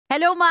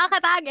Hello mga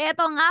katag,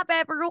 eto nga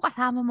Pepper Reu,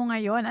 kasama mo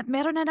ngayon at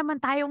meron na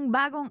naman tayong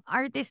bagong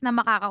artist na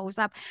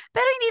makakausap.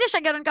 Pero hindi na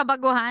siya ganun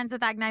kabaguhan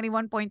sa Tag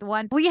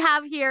 91.1. We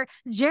have here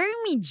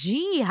Jeremy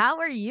G. How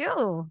are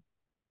you?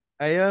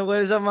 Ayun,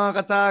 what is up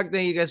mga katag?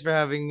 Thank you guys for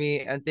having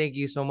me and thank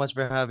you so much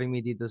for having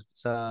me dito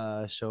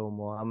sa show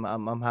mo.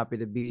 I'm happy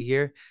to be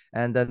here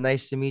and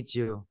nice to meet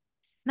you.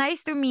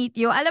 Nice to meet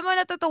you. Alam mo,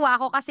 natutuwa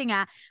ako kasi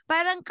nga,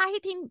 parang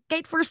kahit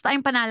first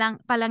time pa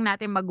lang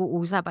natin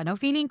mag-uusap, ano,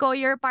 feeling ko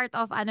you're part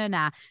of, ano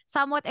na,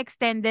 somewhat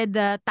extended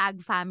tag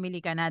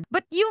family ka na.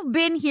 But you've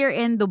been here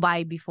in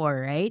Dubai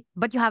before, right?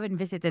 But you haven't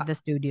visited the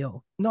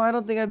studio. No, I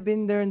don't think I've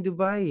been there in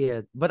Dubai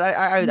yet, but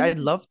I'd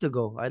love to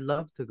go. I'd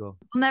love to go.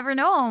 Never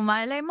know.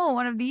 Malay mo,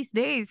 one of these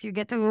days, you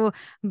get to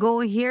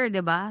go here, di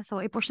ba? So,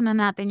 i-push na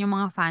natin yung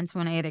mga fans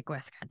mo na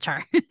i-request ka,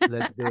 Char.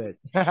 Let's do it.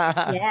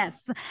 Yes.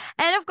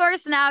 And of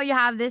course, now you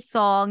have this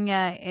song.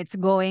 It's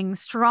going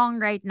strong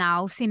right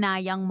now.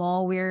 Sinayang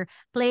Mo. We're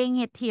playing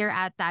it here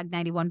at Tag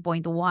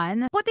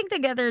 91.1. Putting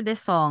together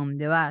this song,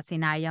 di ba?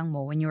 Sinayang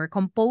Mo. When you were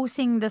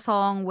composing the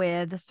song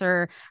with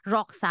Sir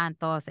Rock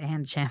Santos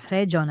and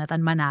syempre, Jonathan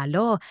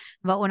Manalo.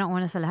 Diba?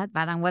 Unang-una sa lahat,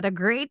 parang what a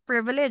great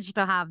privilege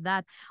to have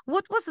that.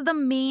 What was the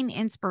main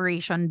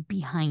inspiration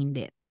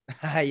behind it?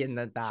 Ayan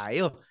na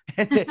tayo.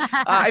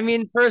 I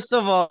mean, first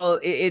of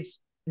all, it's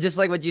just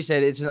like what you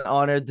said. It's an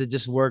honor to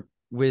just work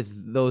with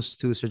those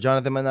two, Sir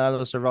Jonathan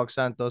Manalo, Sir Rock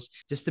Santos.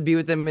 Just to be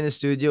with them in the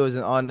studio is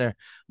an honor.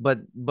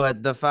 But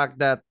the fact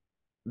that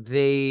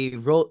they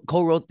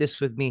co-wrote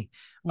this with me,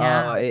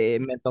 Yeah.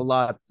 it meant a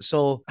lot.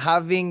 So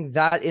having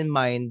that in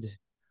mind,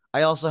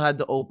 I also had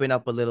to open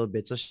up a little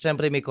bit. So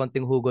syempre may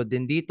konting hugot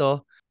din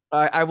dito.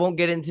 I won't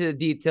get into the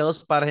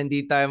details para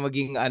hindi tayo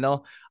maging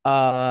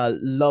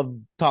love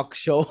talk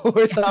show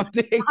or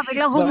something. Baka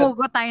biglang But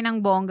humugot tayo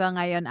ng bongga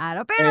ngayon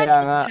araw. Pero at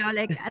kaya least, nga,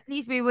 like, at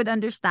least we would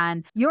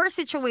understand your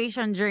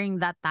situation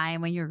during that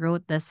time when you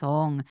wrote the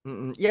song.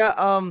 yeah,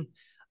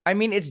 I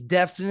mean it's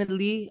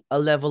definitely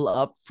a level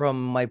up from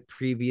my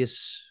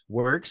previous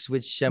works,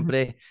 which Mhm.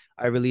 syempre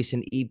I released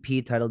an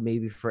EP titled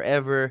Maybe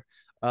Forever,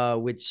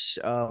 which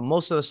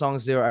most of the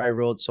songs there I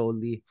wrote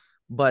solely.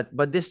 But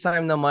this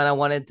time naman I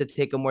wanted to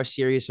take a more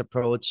serious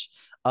approach.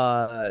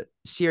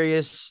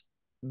 Serious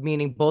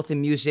meaning both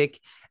in music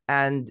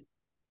and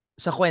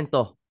sa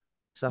kwento.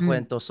 Sa Mm.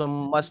 kwento. So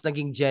mas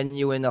naging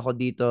genuine ako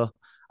dito,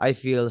 I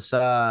feel,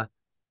 sa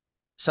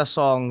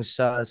songs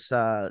sa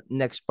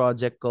next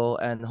project ko,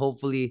 and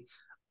hopefully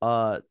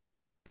uh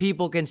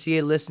people can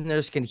see it,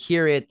 listeners can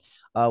hear it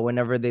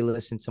whenever they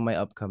listen to my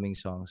upcoming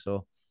song.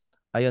 So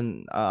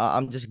ayun,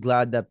 I'm just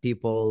glad that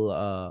people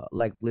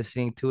like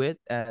listening to it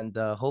and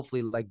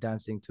hopefully like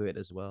dancing to it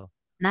as well.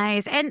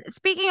 Nice. And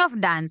speaking of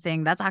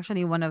dancing, that's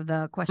actually one of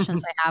the questions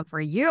I have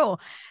for you.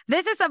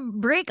 This is a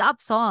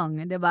breakup song,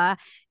 'di ba?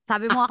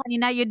 Sabi mo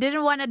kanina, you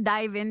didn't want to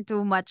dive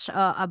into much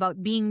about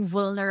being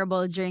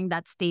vulnerable during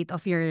that state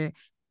of your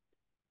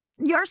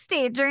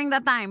state during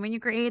that time when you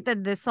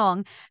created this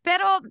song.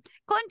 Pero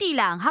konti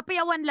lang,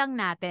 hapayawan lang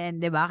natin,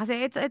 'di ba?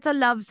 Kasi it's a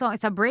love song,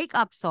 it's a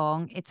breakup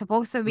song. It's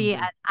supposed to be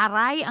Mhm. an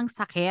aray ang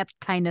sakit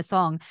kind of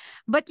song.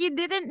 But you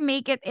didn't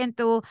make it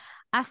into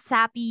a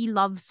sappy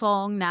love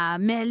song na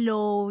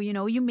mellow,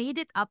 you made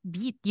it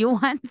upbeat. You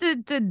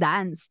wanted to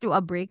dance to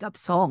a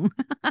breakup song.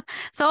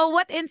 So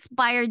what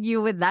inspired you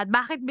with that?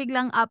 Bakit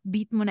biglang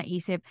upbeat mo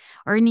naisip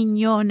or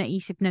ninyo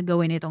naisip na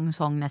gawin itong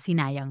song na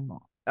Sinayang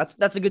Mo?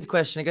 That's a good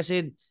question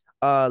kasi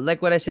like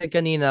what I said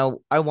kanina,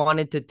 I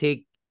wanted to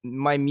take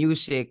my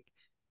music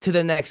to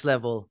the next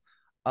level,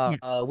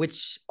 Yeah.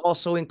 which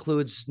also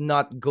includes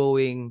not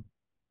going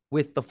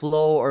with the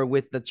flow or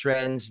with the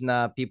trends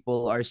na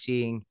people are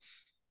seeing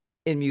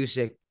in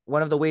music.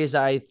 One of the ways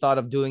I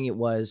thought of doing it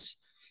was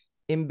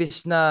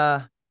imbis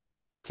na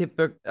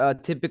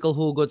typical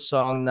hugot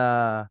song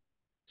na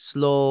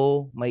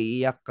slow,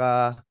 maiiyak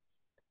ka,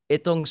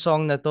 itong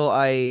song na to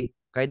ay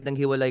kahit nang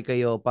hiwalay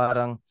kayo,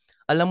 parang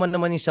alam mo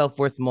naman yung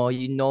self-worth mo,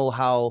 you know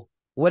how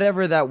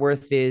whatever that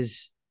worth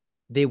is,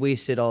 they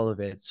wasted all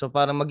of it. So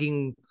parang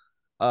maging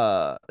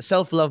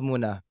self-love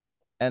muna.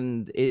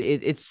 And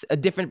it's a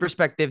different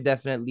perspective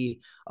definitely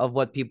of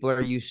what people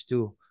are used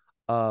to.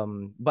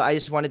 But I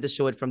just wanted to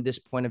show it from this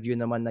point of view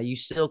naman na you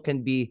still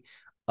can be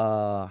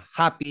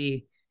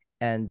happy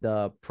and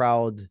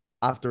proud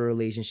after a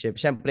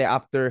relationship. Siyempre,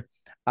 after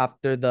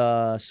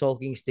the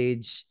sulking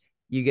stage,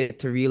 you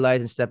get to realize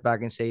and step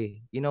back and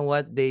say, you know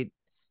what,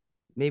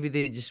 maybe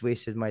they just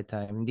wasted my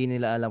time. Hindi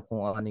nila alam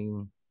kung ano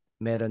yung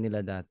meron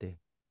nila dati.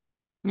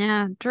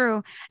 Yeah,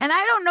 true. And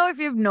I don't know if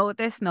you've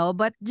noticed, no,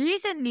 but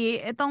recently,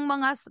 itong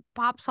mga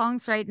pop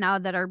songs right now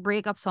that are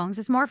breakup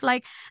songs is more of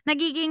like,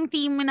 nagiging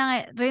theme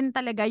na rin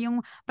talaga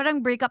yung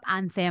parang breakup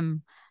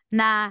anthem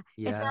na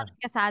it's not Yeah.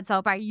 like a sad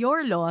song, parang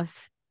your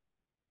loss.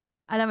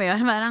 Alam mo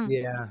yun? Parang,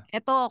 Yeah.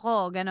 eto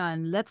ako,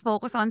 ganon. Let's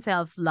focus on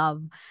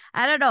self-love.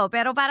 I don't know,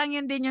 pero parang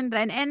yun din yung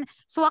trend. And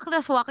swak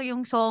na swak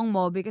yung song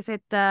mo because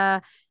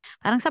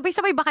parang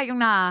sabay-sabay ba kayong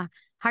na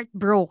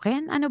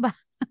heartbroken? Ano ba?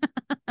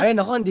 Ay,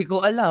 nako, hindi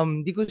ko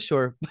alam. Hindi ko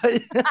sure.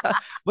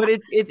 But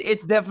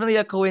it's definitely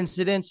a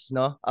coincidence,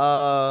 no?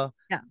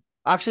 Yeah.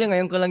 Actually,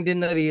 ngayon ko lang din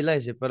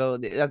na-realize eh, pero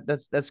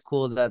that's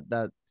cool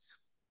that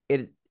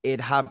it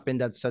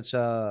happened at such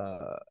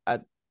a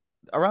at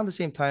around the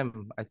same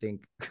time, I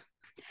think.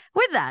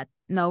 With that,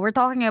 no, we're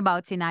talking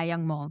about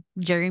Sinayang Mo.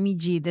 Jeremy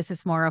G, this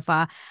is more of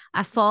a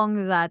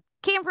song that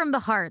came from the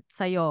heart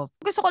sa'yo.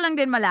 Gusto ko lang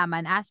din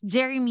malaman, as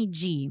Jeremy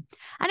G,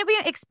 ano ba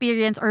yung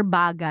experience or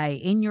bagay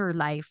in your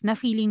life na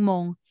feeling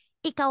mong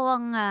ikaw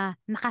ang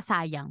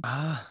nakasayang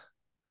Ah,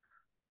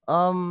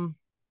 um,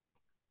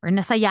 or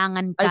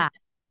nasayangan I ka?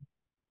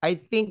 I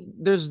think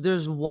there's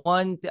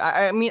one.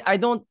 I mean, I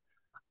don't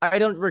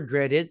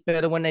regret it,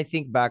 but when I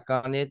think back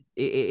on it,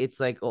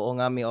 it's like oo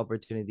nga may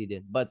opportunity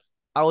din. But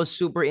I was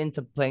super into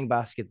playing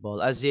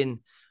basketball, as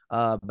in,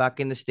 back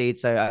in the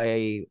States,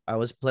 I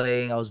was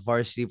playing, I was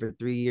varsity for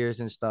 3 years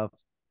and stuff.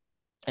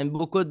 And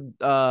bukod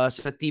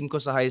sa team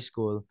ko sa high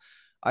school,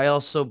 I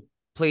also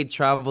played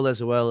travel as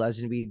well, as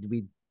in we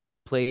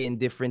play in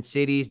different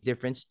cities,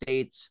 different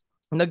states.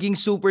 Naging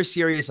super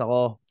serious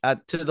ako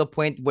at to the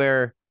point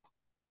where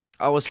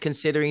I was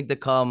considering to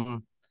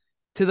come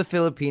to the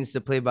Philippines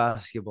to play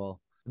basketball.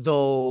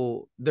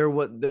 Though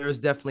there's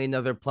definitely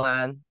another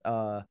plan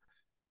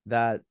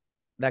that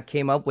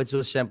came up, which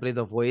was simply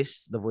the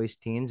voice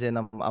teens, and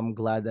I'm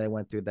glad that I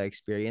went through that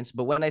experience.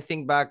 But when I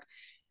think back,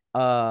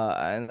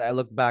 and I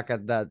look back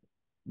at that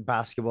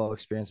basketball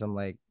experience, I'm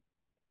like,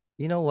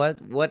 you know what?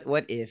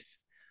 What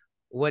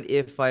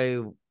if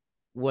I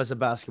was a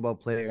basketball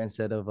player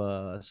instead of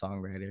a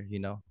songwriter, you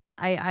know?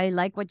 I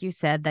like what you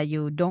said that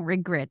you don't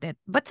regret it.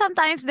 But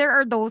sometimes there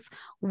are those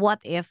what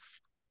if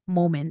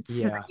moments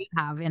that Yeah. you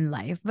have in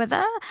life. But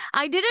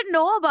I didn't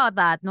know about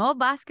that. No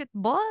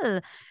basketball.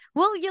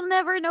 Well, you'll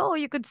never know.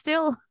 You could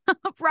still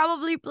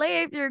probably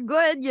play if you're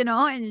good,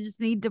 and you just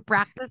need to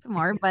practice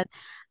more. But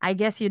I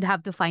guess you'd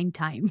have to find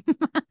time.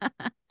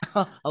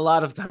 A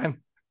lot of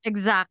time.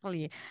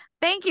 Exactly.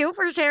 Thank you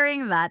for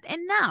sharing that.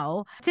 And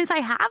now, since I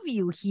have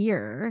you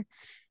here,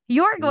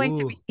 you're going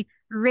to Ooh. be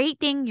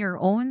rating your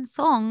own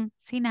song,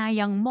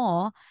 Sinayang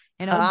Mo.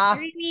 Ha.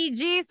 Jeremy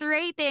G's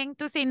rating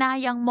to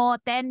Sinayang Mo,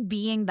 10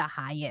 being the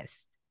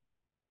highest.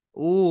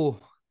 Ooh.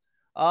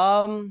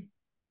 Um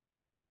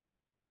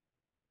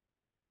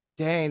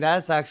Dang,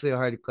 that's actually a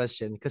hard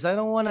question because I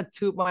don't want to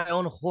toot my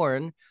own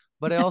horn,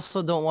 but I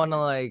also don't want to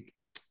like.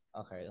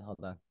 Okay, hold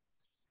on.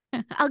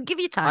 I'll give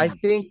you I time.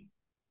 think,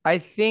 I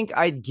think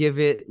I'd give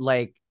it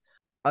like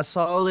a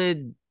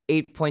solid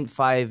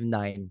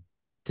 8.59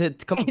 to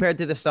compared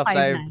to the stuff that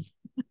I've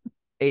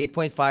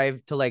 8.59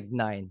 8.5 to like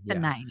 9. to Yeah.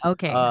 9.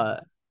 Okay. Uh,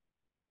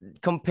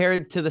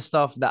 compared to the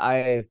stuff that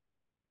I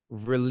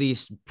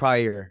released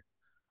prior.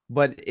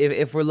 But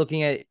if we're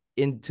looking at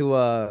into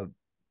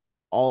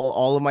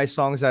all of my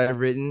songs that I've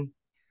written,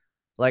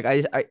 like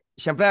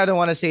syempre I don't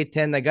want to say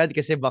 10 agad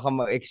kasi baka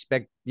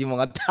ma-expect yung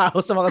mga tao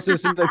sa mga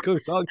susunod kong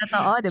song.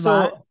 Totoo, di ba? So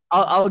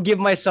I'll give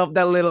myself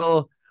that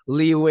little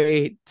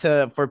leeway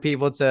to for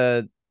people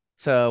to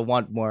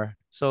want more.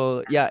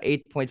 So yeah,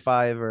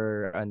 8.5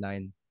 or a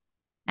 9.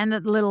 And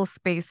that little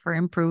space for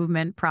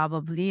improvement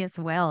probably as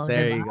well, di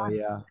There ba? you go.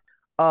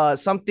 Yeah.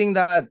 Something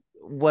that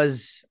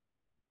was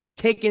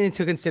taken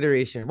into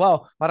consideration.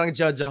 Wow, parang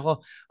judge ako.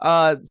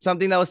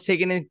 Something that was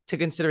taken into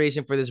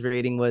consideration for this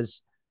rating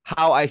was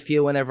how I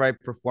feel whenever I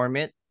perform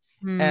it,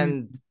 Mm. and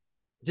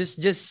just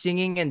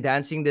singing and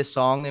dancing this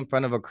song in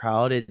front of a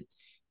crowd.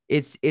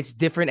 It's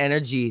different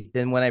energy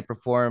than when I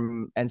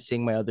perform and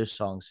sing my other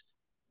songs.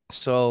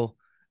 So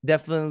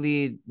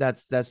definitely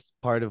that's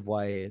part of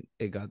why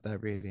it got that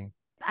rating.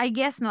 I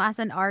guess no,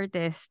 as an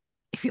artist,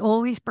 if you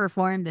always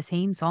perform the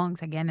same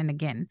songs again and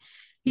again,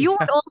 you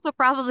would Yeah. also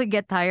probably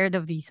get tired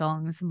of these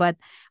songs. But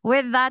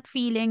with that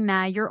feeling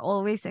na you're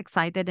always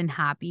excited and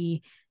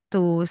happy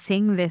to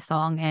sing this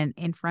song and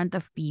in front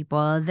of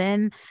people,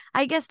 then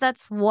I guess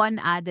that's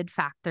one added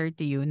factor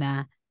to you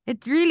na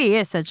it really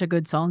is such a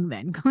good song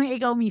then. Kung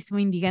ikaw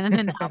mismo hindi ka na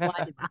nanawa,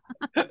 di ba?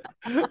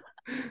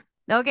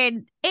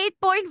 Okay,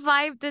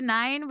 8.5 to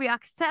 9. We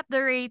accept the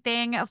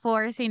rating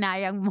for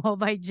Sinayang Mo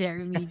by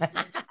Jeremy.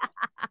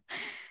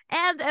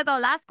 And ito,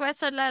 last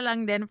question la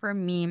lang din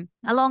from me.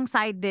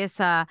 Alongside this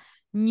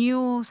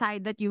new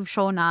side that you've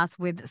shown us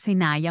with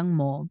Sinayang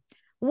Mo,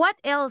 what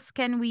else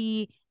can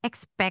we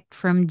expect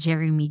from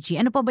Jeremy G?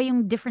 Ano pa ba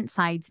yung different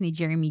sides ni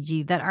Jeremy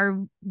G that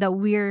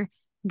we're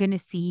gonna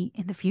see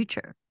in the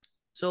future?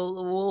 So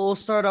we'll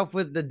start off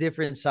with the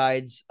different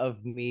sides of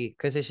me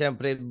kasi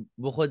syempre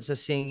bukod sa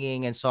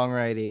singing and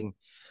songwriting,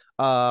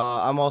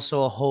 I'm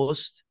also a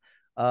host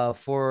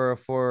for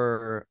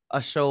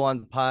a show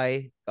on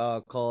Pi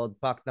called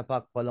Pak na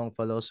Pak Palong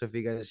Falo. So if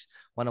you guys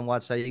want to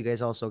watch that, you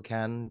guys also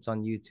can. It's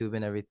on YouTube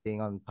and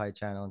everything on Pi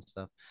channel and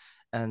stuff.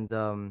 And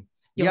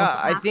You yeah,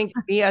 also I have think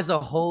me as a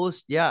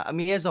host, yeah,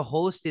 me as a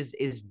host is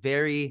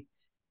very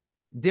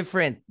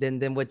different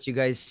than what you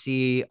guys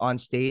see on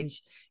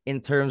stage in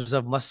terms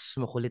of mas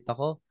makulit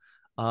ako.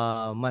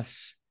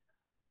 Mas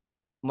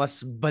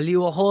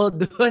baliw ako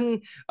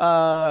doon,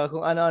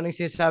 kung ano-ano yung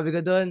sinasabi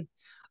ko doon.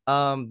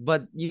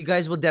 But you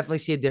guys will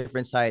definitely see a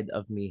different side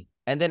of me.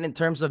 And then in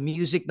terms of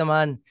music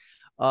naman,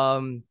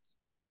 um,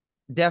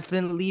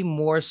 definitely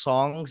more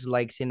songs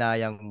like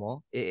Sinayang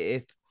Mo.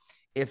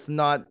 If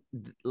not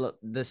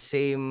the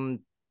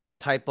same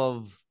type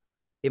of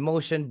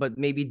emotion, but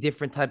maybe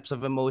different types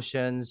of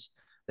emotions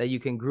that you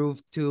can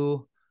groove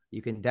to,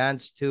 you can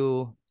dance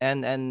to,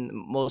 and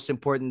most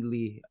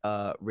importantly,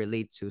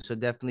 relate to. So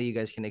definitely, you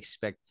guys can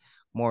expect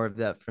more of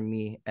that from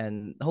me,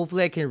 and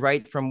hopefully, I can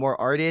write from more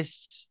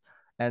artists,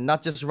 and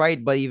not just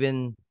write, but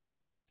even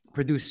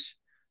produce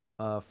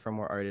from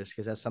more artists,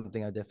 because that's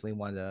something I definitely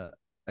want to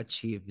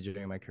achieve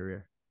during my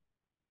career.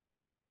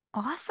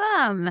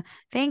 Awesome.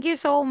 Thank you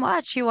so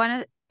much.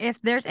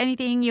 If there's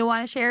anything you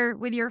want to share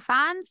with your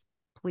fans,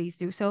 please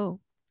do so.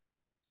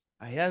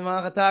 Ayan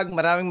mga katag,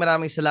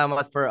 maraming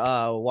salamat for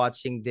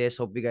watching this.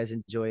 Hope you guys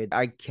enjoyed.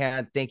 I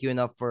can't thank you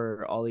enough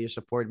for all of your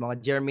support.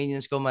 Mga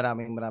Jermanians ko,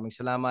 maraming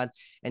salamat.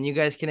 And you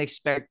guys can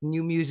expect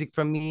new music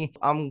from me.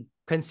 I'm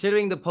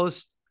considering to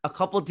post a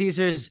couple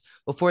teasers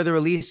before the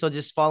release, so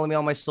just follow me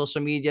on my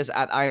social medias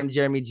at I am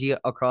Jeremy G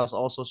across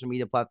all social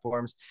media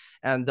platforms.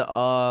 And the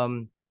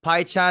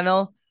Pi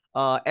channel,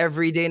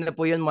 every day na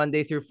po yun,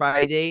 Monday through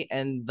Friday.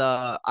 And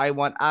the I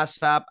Want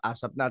ASAP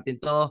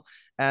natin to.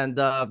 And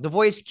The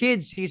Voice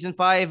Kids season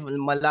 5,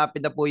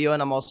 malapit na po yun.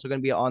 I'm also going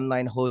to be an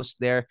online host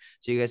there.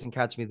 So you guys can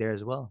catch me there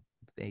as well.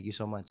 Thank you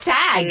so much.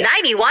 Tag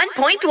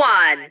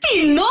 91.1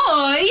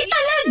 Pinoy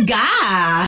talaga.